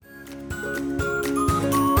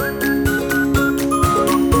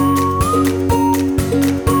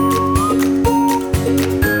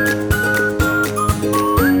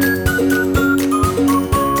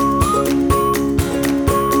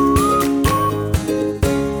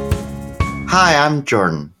Hi, I'm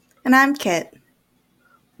Jordan. And I'm Kit.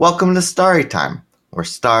 Welcome to Starry Time, where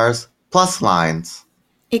stars plus lines.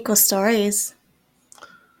 Equal stories.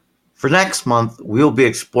 For next month, we'll be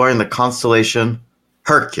exploring the constellation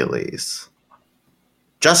Hercules.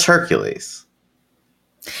 Just Hercules.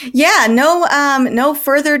 Yeah, no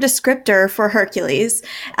further descriptor for Hercules.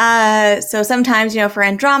 So sometimes, for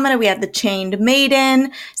Andromeda, we have the chained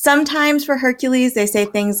maiden. Sometimes for Hercules, they say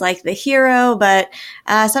things like the hero, but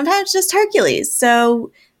sometimes just Hercules.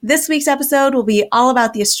 So this week's episode will be all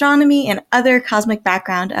about the astronomy and other cosmic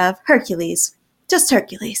background of Hercules. Just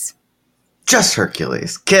Hercules. Just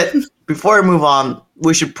Hercules. Kit, before we move on,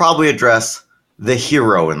 we should probably address the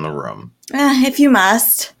hero in the room. If you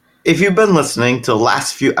must. If you've been listening to the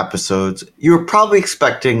last few episodes, you were probably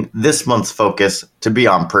expecting this month's focus to be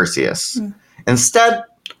on Perseus. Instead,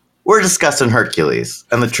 we're discussing Hercules.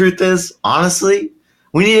 And the truth is, honestly,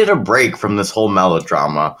 we needed a break from this whole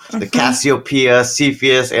melodrama. The Cassiopeia,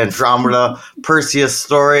 Cepheus, Andromeda, Perseus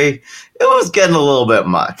story. It was getting a little bit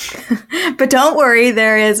much. But don't worry,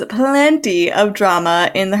 there is plenty of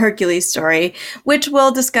drama in the Hercules story, which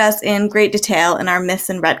we'll discuss in great detail in our Myths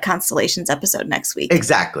and Red Constellations episode next week.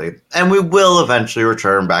 Exactly. And we will eventually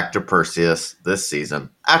return back to Perseus this season,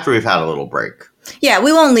 after we've had a little break. Yeah,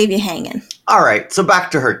 we won't leave you hanging. All right, so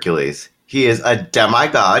back to Hercules. He is a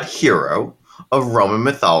demigod hero of Roman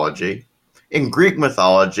mythology. In Greek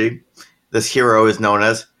mythology, this hero is known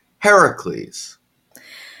as Hercules.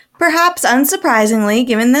 Perhaps unsurprisingly,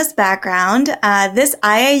 given this background, this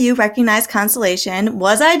IAU-recognized constellation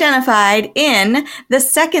was identified in the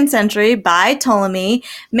 2nd century by Ptolemy,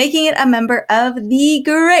 making it a member of the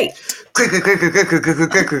Great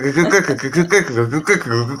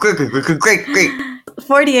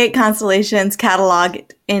 48 constellations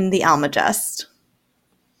cataloged in the Almagest.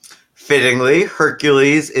 Fittingly,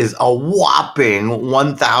 Hercules is a whopping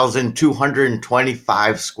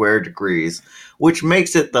 1,225 square degrees, which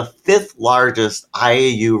makes it the 5th largest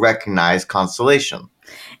IAU-recognized constellation.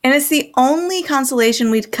 And it's the only constellation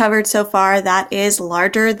we've covered so far that is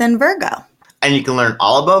larger than Virgo. And you can learn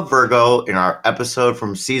all about Virgo in our episode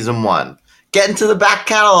from season 1. Get into the back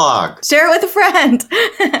catalog. Share it with a friend.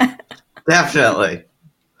 Definitely.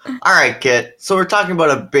 All right, Kit. So we're talking about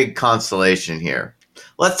a big constellation here.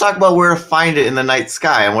 Let's talk about where to find it in the night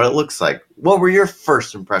sky and what it looks like. What were your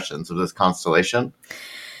first impressions of this constellation?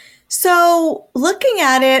 So looking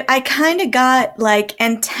at it, I kind of got like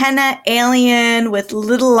antenna alien with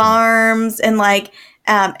little arms and like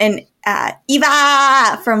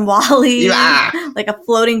Eva from WALL-E, like a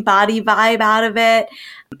floating body vibe out of it.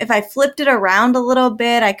 If I flipped it around a little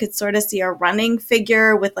bit, I could sort of see a running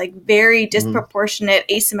figure with like very disproportionate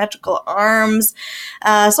asymmetrical arms.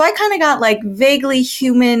 So I kind of got like vaguely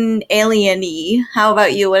human alien-y. How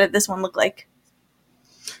about you? What did this one look like?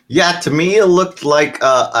 Yeah, to me it looked like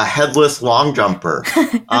a headless long jumper.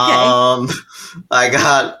 Okay. I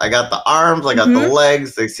got the arms, I got the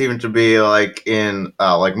legs. They seem to be like in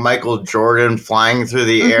like Michael Jordan flying through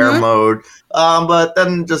the air mode, but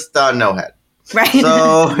then just no head. Right.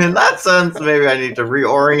 So in that sense, maybe I need to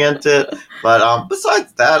reorient it. But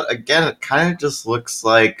besides that, again, it kind of just looks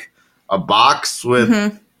like a box with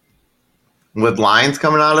lines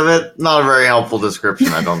coming out of it. Not a very helpful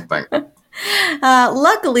description, I don't think.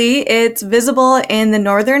 Luckily, it's visible in the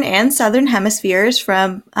northern and southern hemispheres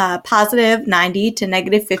from positive 90 to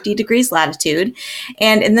negative 50 degrees latitude.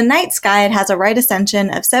 And in the night sky, it has a right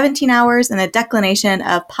ascension of 17 hours and a declination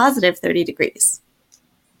of positive 30 degrees.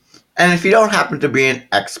 And if you don't happen to be an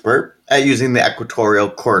expert at using the equatorial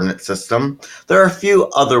coordinate system, there are a few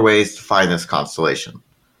other ways to find this constellation.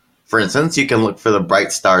 For instance, you can look for the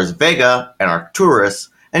bright stars Vega and Arcturus,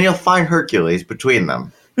 and you'll find Hercules between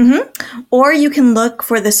them. Or you can look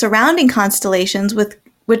for the surrounding constellations,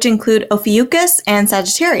 which include Ophiuchus and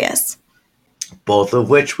Sagittarius. Both of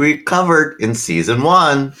which we covered in season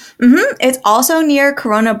 1. It's also near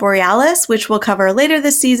Corona Borealis, which we'll cover later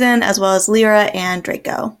this season, as well as Lyra and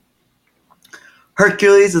Draco.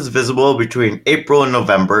 Hercules is visible between April and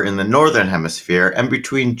November in the northern hemisphere and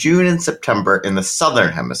between June and September in the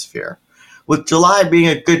southern hemisphere, with July being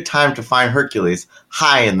a good time to find Hercules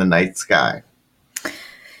high in the night sky.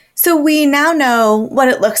 So we now know what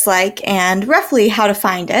it looks like and roughly how to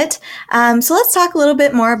find it. So let's talk a little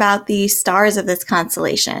bit more about the stars of this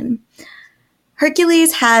constellation.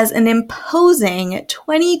 Hercules has an imposing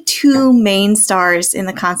 22 main stars in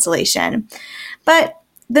the constellation, but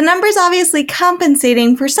the number's obviously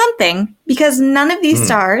compensating for something because none of these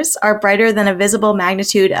stars are brighter than a visible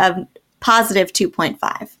magnitude of positive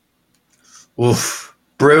 2.5. Oof,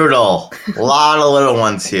 brutal. A lot of little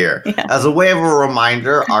ones here. Yeah. As a way of a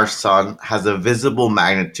reminder, our sun has a visible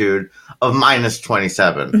magnitude of minus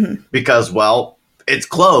 27 because, well, it's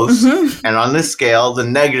close. And on this scale, the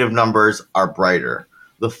negative numbers are brighter.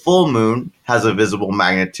 The full moon has a visible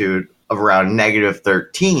magnitude of around negative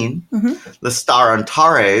 13. The star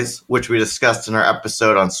Antares, which we discussed in our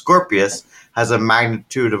episode on Scorpius, has a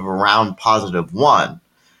magnitude of around positive 1.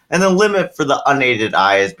 And the limit for the unaided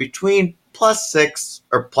eye is between plus 6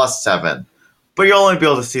 or plus 7. But you'll only be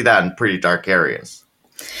able to see that in pretty dark areas.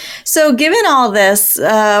 So given all this,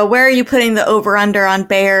 where are you putting the over-under on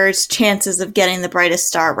Bayer's chances of getting the brightest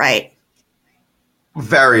star right?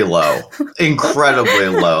 Very low. Incredibly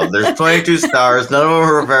low. There's 22 stars. None of them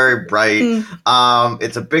are very bright.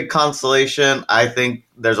 It's a big constellation. I think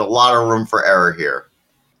there's a lot of room for error here.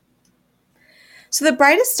 So the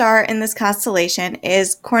brightest star in this constellation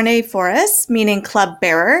is Carnivorous, meaning club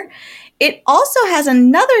bearer. It also has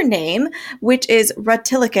another name, which is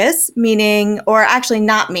Rutilicus, meaning, or actually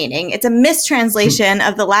not meaning. It's a mistranslation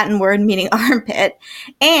of the Latin word meaning armpit.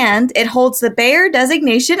 And it holds the Bayer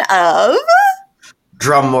designation of...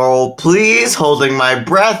 Drum roll, please. Holding my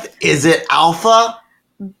breath. Is it Alpha?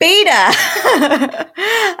 Beta.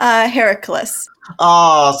 Hercules.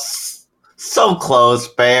 Oh, so close,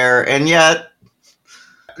 Bear. And yet,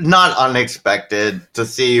 not unexpected to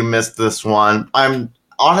see you miss this one. I'm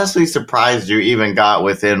honestly surprised you even got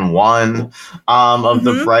within one of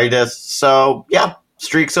the brightest. So, yeah,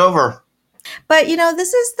 streak's over. But,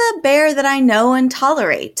 this is the bear that I know and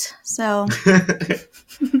tolerate. So...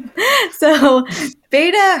 So,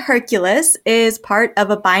 Beta Hercules is part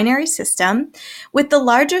of a binary system, with the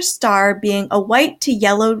largest star being a white to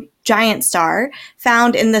yellow giant star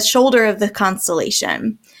found in the shoulder of the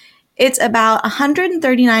constellation. It's about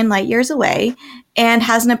 139 light years away and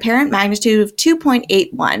has an apparent magnitude of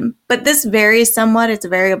 2.81, but this varies somewhat. It's a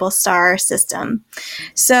variable star system.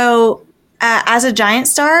 So, as a giant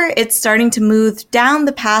star, it's starting to move down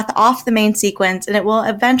the path off the main sequence, and it will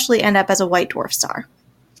eventually end up as a white dwarf star.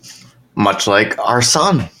 Much like our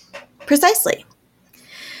sun. Precisely.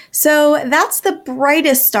 So that's the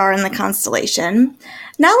brightest star in the constellation.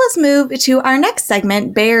 Now let's move to our next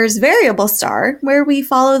segment, Bayer's variable star, where we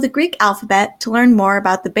follow the Greek alphabet to learn more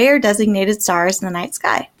about the Bayer-designated stars in the night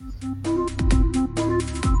sky.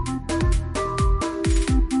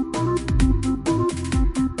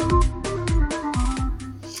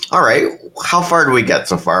 All right. How far do we get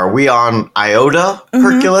so far? Are we on Iota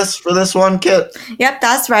Hercules for this one, Kit? Yep,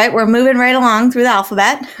 that's right. We're moving right along through the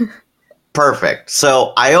alphabet. Perfect.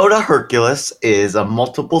 So Iota Hercules is a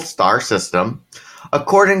multiple star system.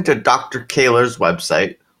 According to Dr. Kaler's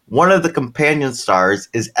website, one of the companion stars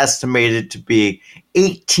is estimated to be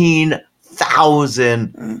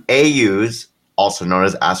 18,000 AUs, also known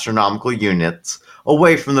as astronomical units,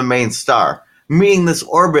 away from the main star, meaning this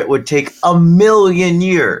orbit would take 1,000,000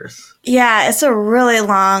 years. Yeah, it's a really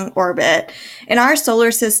long orbit. In our solar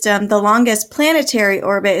system, the longest planetary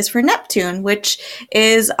orbit is for Neptune, which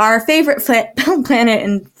is our favorite planet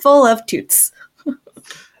and full of toots.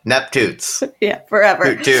 Neptoots. Yeah,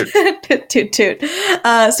 forever. Toot toot. Toot toot toot.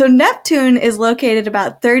 So Neptune is located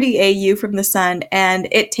about 30 AU from the sun, and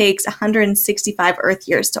it takes 165 Earth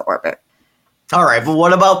years to orbit. All right, but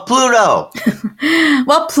what about Pluto?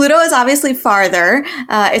 Well, Pluto is obviously farther.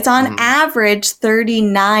 It's on average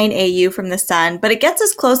 39 AU from the sun, but it gets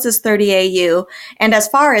as close as 30 AU and as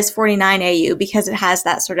far as 49 AU because it has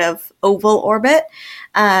that sort of oval orbit.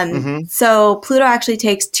 So Pluto actually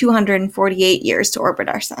takes 248 years to orbit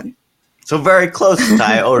our sun. So very close to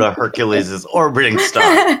Iota Hercules' orbiting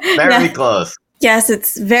star. Very close. Yes,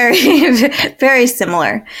 it's very, very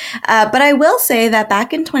similar. But I will say that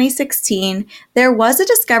back in 2016, there was a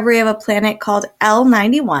discovery of a planet called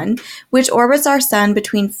L91, which orbits our sun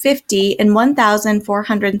between 50 and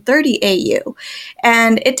 1,430 AU.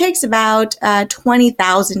 And it takes about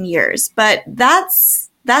 20,000 years. But that's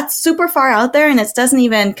super far out there, and it doesn't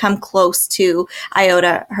even come close to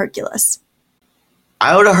Iota Hercules.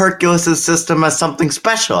 Iota Hercules' system has something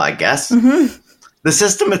special, I guess. The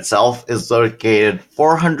system itself is located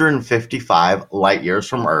 455 light years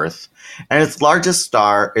from Earth, and its largest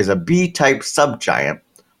star is a B-type subgiant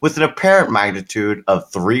with an apparent magnitude of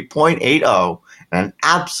 3.80 and an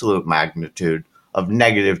absolute magnitude of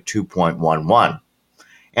negative 2.11.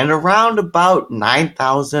 And around about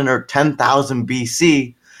 9,000 or 10,000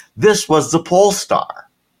 BC, this was the pole star.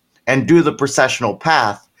 And due to the precessional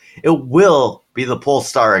path, it will be the pole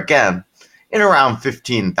star again in around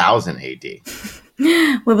 15,000 AD.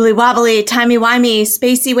 Wibbly wobbly, timey wimey,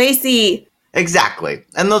 spacey wacy. Exactly.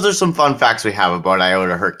 And those are some fun facts we have about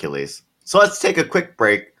Iota Hercules. So let's take a quick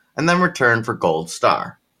break and then return for Gold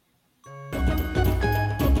Star.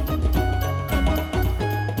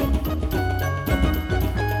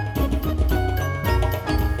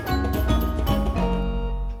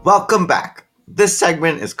 Welcome back. This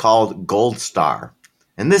segment is called Gold Star.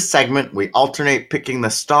 In this segment, we alternate picking the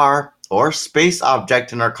star or space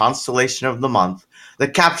object in our constellation of the month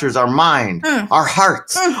that captures our mind, our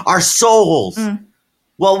hearts, our souls.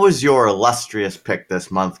 What was your illustrious pick this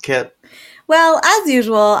month, Kit? Well, as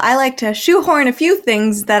usual, I like to shoehorn a few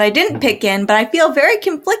things that I didn't pick in, but I feel very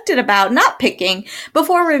conflicted about not picking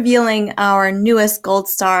before revealing our newest Gold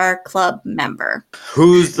Star Club member.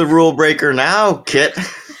 Who's the rule breaker now, Kit?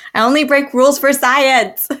 I only break rules for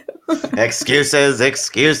science. Excuses.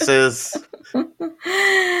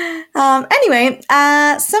 Anyway,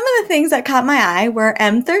 some of the things that caught my eye were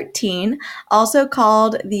M13, also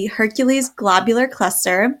called the Hercules globular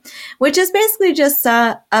cluster, which is basically just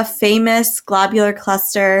a famous globular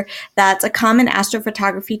cluster that's a common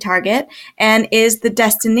astrophotography target and is the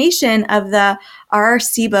destination of the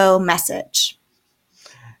Arecibo message.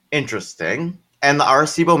 Interesting. And the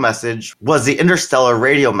Arecibo message was the interstellar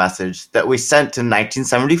radio message that we sent in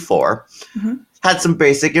 1974. Had some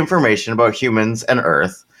basic information about humans and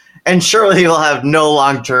Earth, and surely it'll have no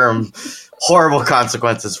long-term horrible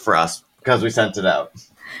consequences for us because we sent it out.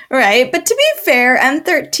 Right, but to be fair,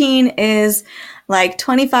 M13 is like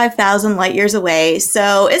 25,000 light years away,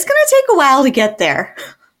 so it's going to take a while to get there.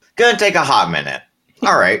 Gonna take a hot minute.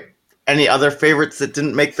 All right. Any other favorites that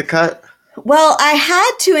didn't make the cut? Well, I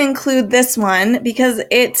had to include this one because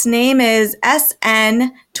its name is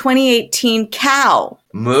SN 2018 Cow.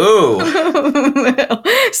 Moo.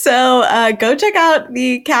 So go check out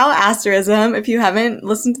the cow asterism if you haven't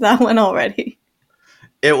listened to that one already.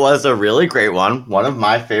 It was a really great one of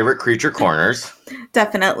my favorite creature corners.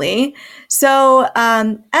 Definitely. So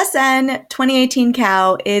SN 2018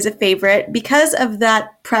 Cow is a favorite because of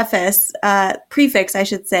that prefix, I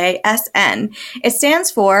should say, SN. It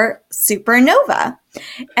stands for supernova.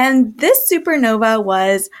 And this supernova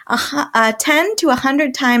was 10 to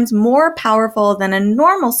 100 times more powerful than a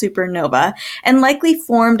normal supernova and likely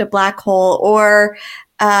formed a black hole or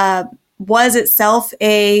was itself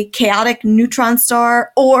a chaotic neutron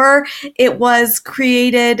star, or it was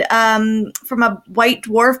created from a white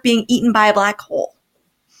dwarf being eaten by a black hole.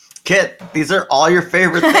 Kit, these are all your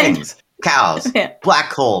favorite things. Cows,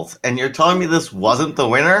 black holes, and you're telling me this wasn't the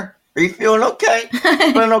winner? Are you feeling okay?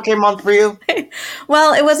 It's been an okay month for you?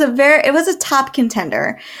 Well, it was a top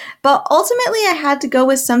contender, but ultimately I had to go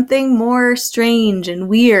with something more strange and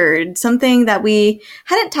weird, something that we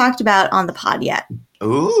hadn't talked about on the pod yet.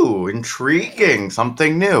 Ooh, intriguing.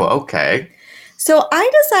 Something new. Okay. So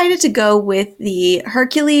I decided to go with the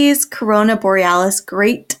Hercules Corona Borealis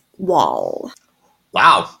Great Wall.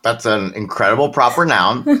 Wow, that's an incredible proper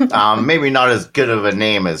noun. Maybe not as good of a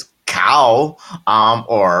name as cow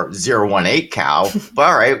or 018 cow, but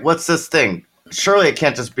all right, what's this thing? Surely it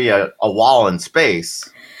can't just be a wall in space.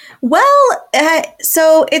 Well,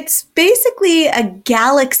 so it's basically a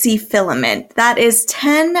galaxy filament that is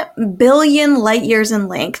 10 billion light years in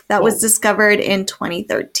length that was discovered in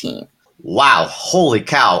 2013. Wow, holy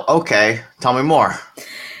cow. Okay, tell me more.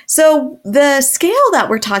 So the scale that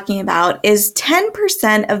we're talking about is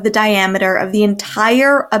 10% of the diameter of the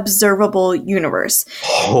entire observable universe.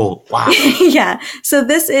 Oh, wow. Yeah, so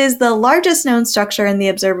this is the largest known structure in the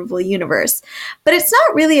observable universe. But it's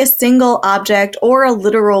not really a single object or a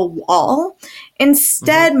literal wall.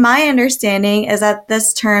 Instead, my understanding is that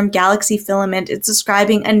this term galaxy filament is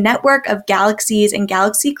describing a network of galaxies and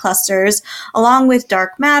galaxy clusters, along with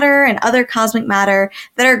dark matter and other cosmic matter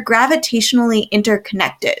that are gravitationally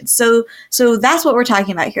interconnected. So that's what we're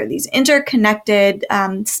talking about here, these interconnected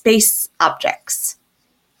space objects.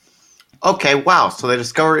 Okay, wow. So they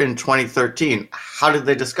discovered it in 2013. How did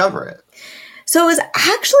they discover it? So it was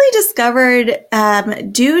actually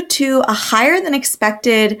discovered due to a higher than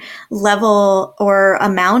expected level or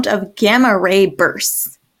amount of gamma ray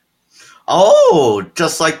bursts. Oh,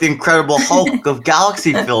 just like the Incredible Hulk of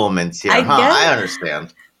galaxy filaments here, I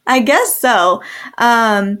understand. I guess so.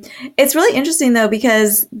 It's really interesting, though,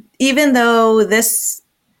 because even though this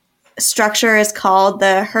structure is called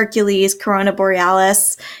the Hercules Corona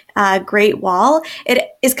Borealis Great Wall, it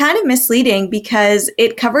is kind of misleading because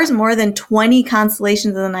it covers more than 20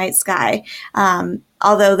 constellations in the night sky,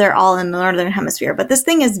 although they're all in the northern hemisphere. But this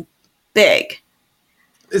thing is big.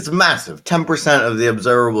 It's massive. 10% of the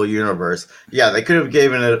observable universe. Yeah, they could have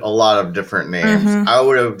given it a lot of different names. I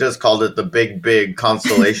would have just called it the Big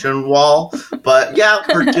Constellation Wall. But yeah,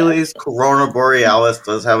 Hercules Corona Borealis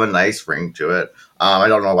does have a nice ring to it. I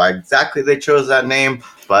don't know why exactly they chose that name,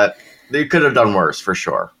 but they could have done worse for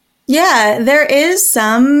sure. Yeah, there is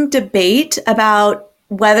some debate about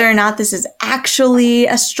whether or not this is actually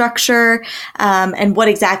a structure, and what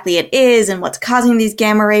exactly it is and what's causing these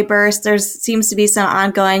gamma ray bursts. There seems to be some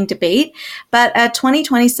ongoing debate, but a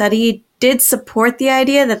 2020 study did support the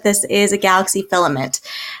idea that this is a galaxy filament.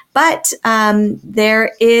 But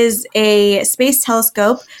there is a space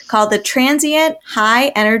telescope called the Transient High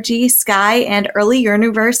Energy Sky and Early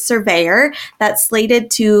Universe Surveyor that's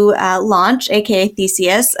slated to launch, aka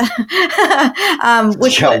Theseus. What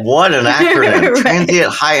an acronym! Right.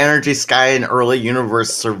 Transient High Energy Sky and Early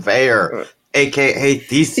Universe Surveyor, aka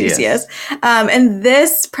Theseus. And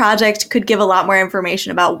this project could give a lot more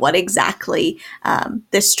information about what exactly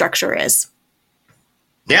this structure is.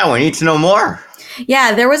 Yeah, we need to know more.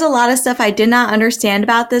 Yeah, there was a lot of stuff I did not understand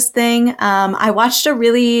about this thing. I watched a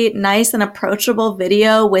really nice and approachable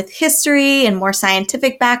video with history and more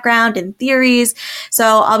scientific background and theories. So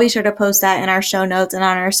I'll be sure to post that in our show notes and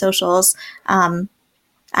on our socials.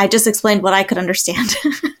 I just explained what I could understand.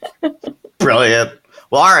 Brilliant.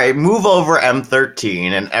 Well, all right, move over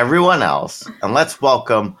M13 and everyone else, and let's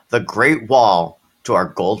welcome the Great Wall to our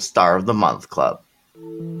Gold Star of the Month Club.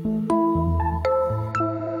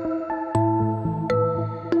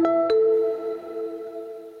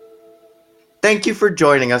 Thank you for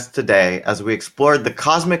joining us today as we explored the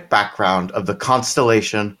cosmic background of the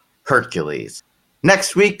constellation Hercules.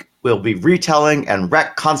 Next week, we'll be retelling and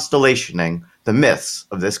reconstellationing the myths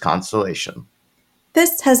of this constellation.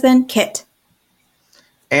 This has been Kit.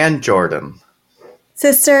 And Jordan.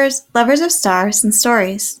 Sisters, lovers of stars and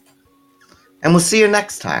stories. And we'll see you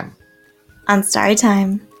next time On Starry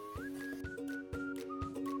Time.